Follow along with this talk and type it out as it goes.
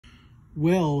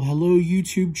Well, hello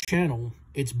YouTube channel,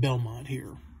 it's Belmont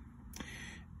here.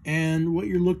 And what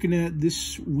you're looking at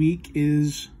this week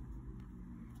is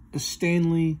a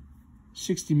Stanley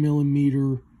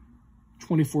 60mm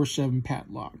 24/7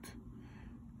 padlock.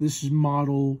 This is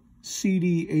model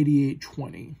CD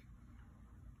 8820.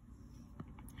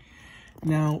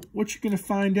 Now, what you're going to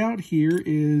find out here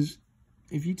is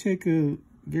if you take a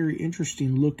very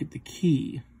interesting look at the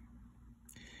key,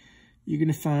 you're going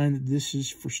to find that this is,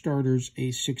 for starters,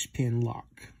 a 6-pin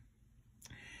lock.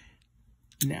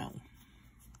 Now,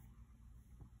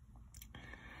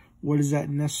 what is that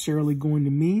necessarily going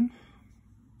to mean?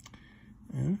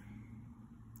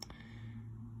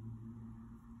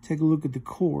 Take a look at the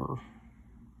core.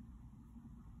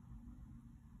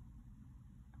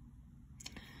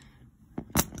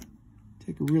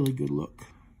 Take a really good look.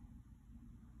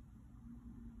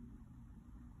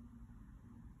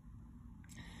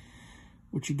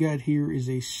 What you got here is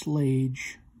a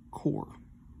Schlage core,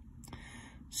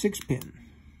 6-pin.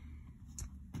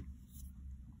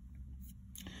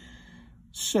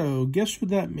 So guess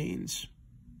what that means?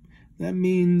 That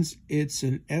means it's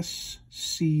an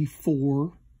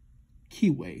SC4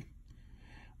 keyway,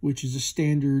 which is a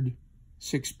standard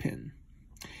 6-pin.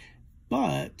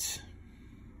 But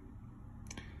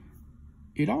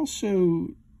it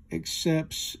also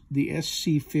accepts the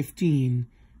SC15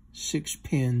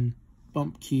 6-pin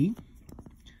bump key,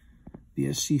 the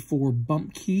SC4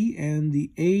 bump key, and the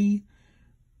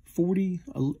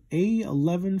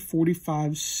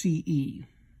A1145CE,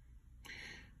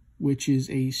 which is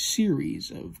a series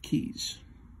of keys.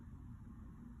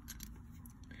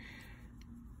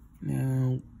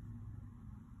 Now,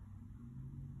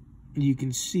 you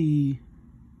can see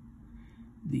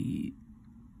the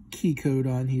key code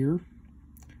on here,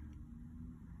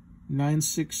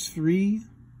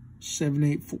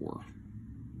 963784.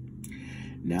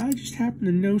 Now, I just happen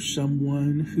to know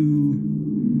someone who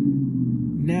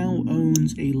now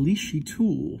owns a leashy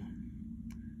tool.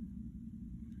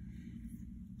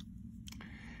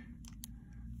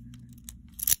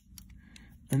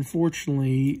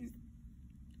 Unfortunately,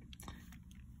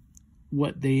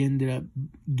 what they ended up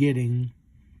getting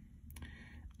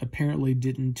apparently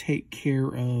didn't take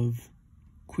care of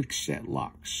quick set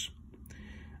locks.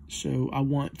 So I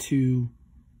want to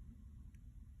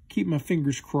keep my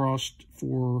fingers crossed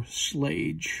for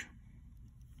Schlage.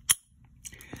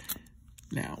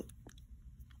 Now,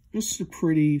 this is a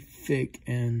pretty thick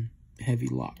and heavy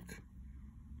lock.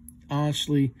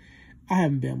 Honestly, I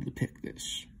haven't been able to pick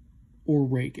this or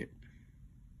rake it.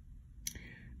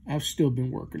 I've still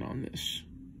been working on this.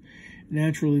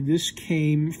 Naturally, this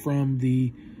came from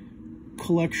the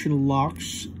collection of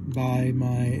locks by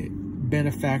my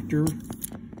benefactor,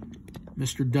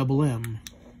 Mr. Double M.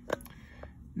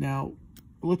 Now,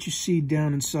 I'll let you see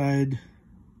down inside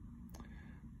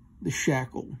the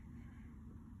shackle.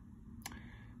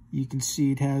 You can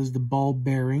see it has the ball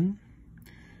bearing,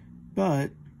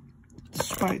 but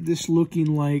despite this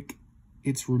looking like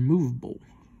it's removable,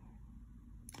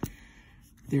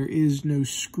 there is no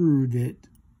screw that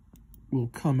will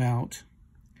come out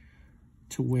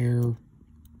to where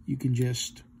you can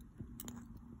just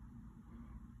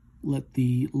let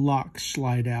the lock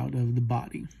slide out of the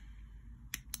body.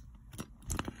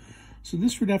 So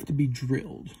this would have to be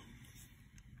drilled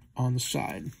on the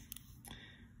side.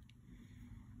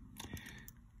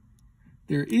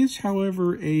 There is,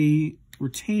 however, a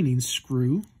retaining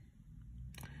screw,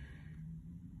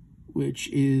 which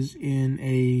is in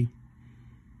a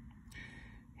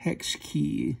hex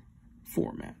key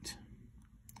format.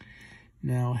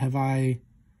 Now, have I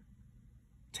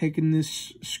taken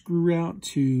this screw out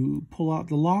to pull out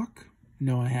the lock?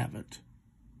 No, I haven't.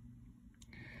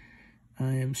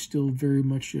 I am still very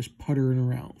much just puttering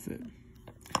around with it.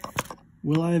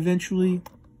 Will I eventually?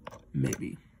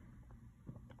 Maybe.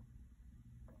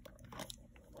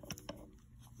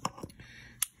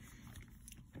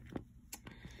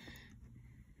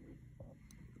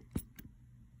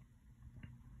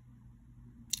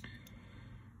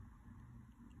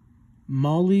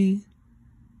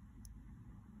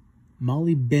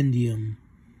 Molybdenum.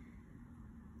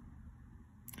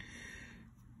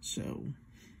 So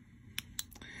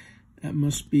that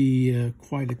must be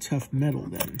quite a tough metal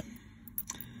then,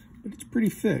 but it's pretty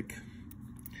thick.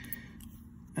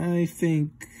 I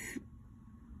think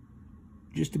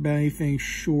just about anything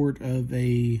short of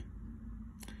a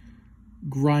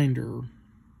grinder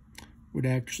would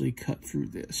actually cut through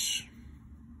this.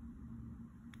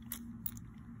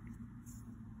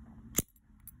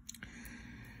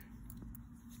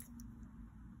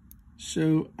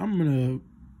 So I'm going to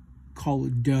call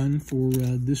it done for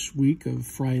this week of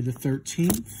Friday the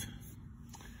 13th.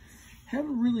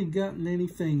 Haven't really gotten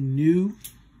anything new.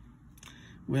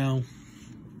 Well,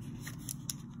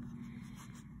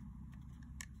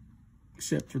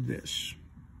 except for this.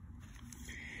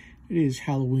 It is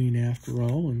Halloween after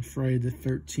all, and Friday the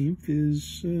 13th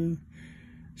is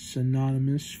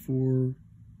synonymous for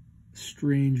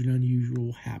strange and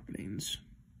unusual happenings.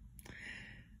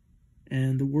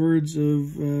 And the words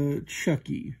of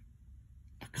Chucky,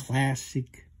 a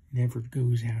classic never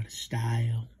goes out of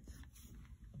style.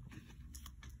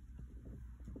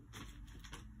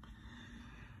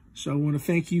 So I want to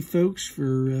thank you folks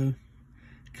for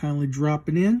kindly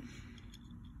dropping in.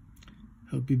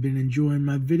 Hope you've been enjoying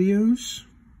my videos.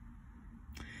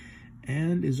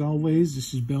 And as always,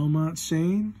 this is Belmont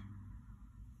saying,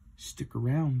 stick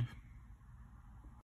around.